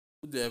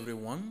Good day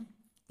everyone.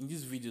 In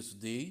this video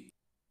today,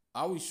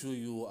 I will show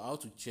you how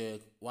to check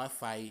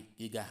Wi-Fi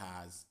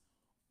GHz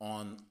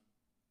on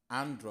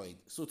Android.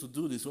 So to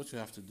do this, what you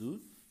have to do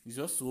is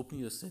just to open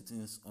your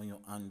settings on your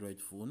Android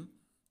phone.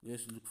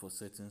 Let's look for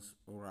settings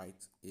right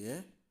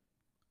here.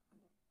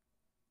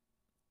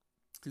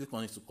 Click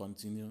on it to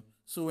continue.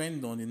 So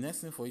when done, the next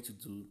thing for you to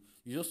do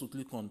is just to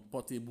click on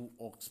portable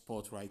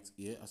hotspot right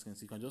here. As you can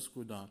see, you can just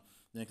scroll down,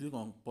 then click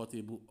on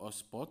portable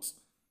hotspot.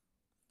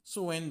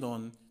 So when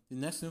done, the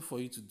next thing for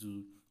you to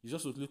do is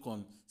just to click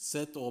on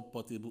set up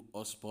portable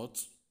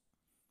hotspot.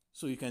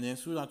 So you can then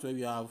scroll down to where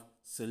we have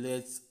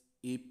select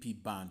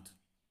AP band.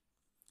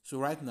 So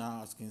right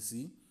now, as you can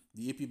see,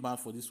 the AP band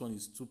for this one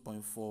is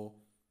 2.4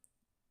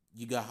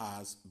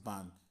 gigahertz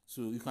band.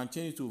 So you can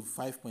change it to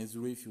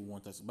 5.0 if you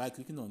want. By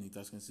clicking on it,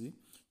 as you can see,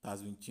 it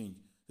has been changed.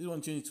 If you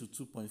want to change it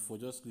to 2.4,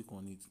 just click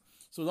on it.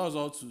 So that's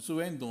all. So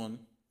when done,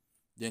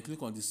 then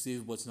click on the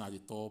save button at the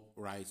top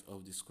right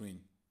of the screen.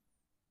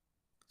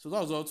 So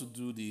that's all to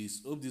do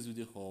this. Hope this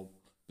video helped.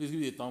 Please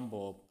give it a thumb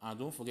up and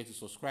don't forget to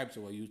subscribe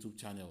to our YouTube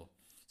channel.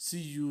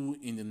 See you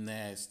in the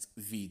next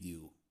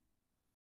video.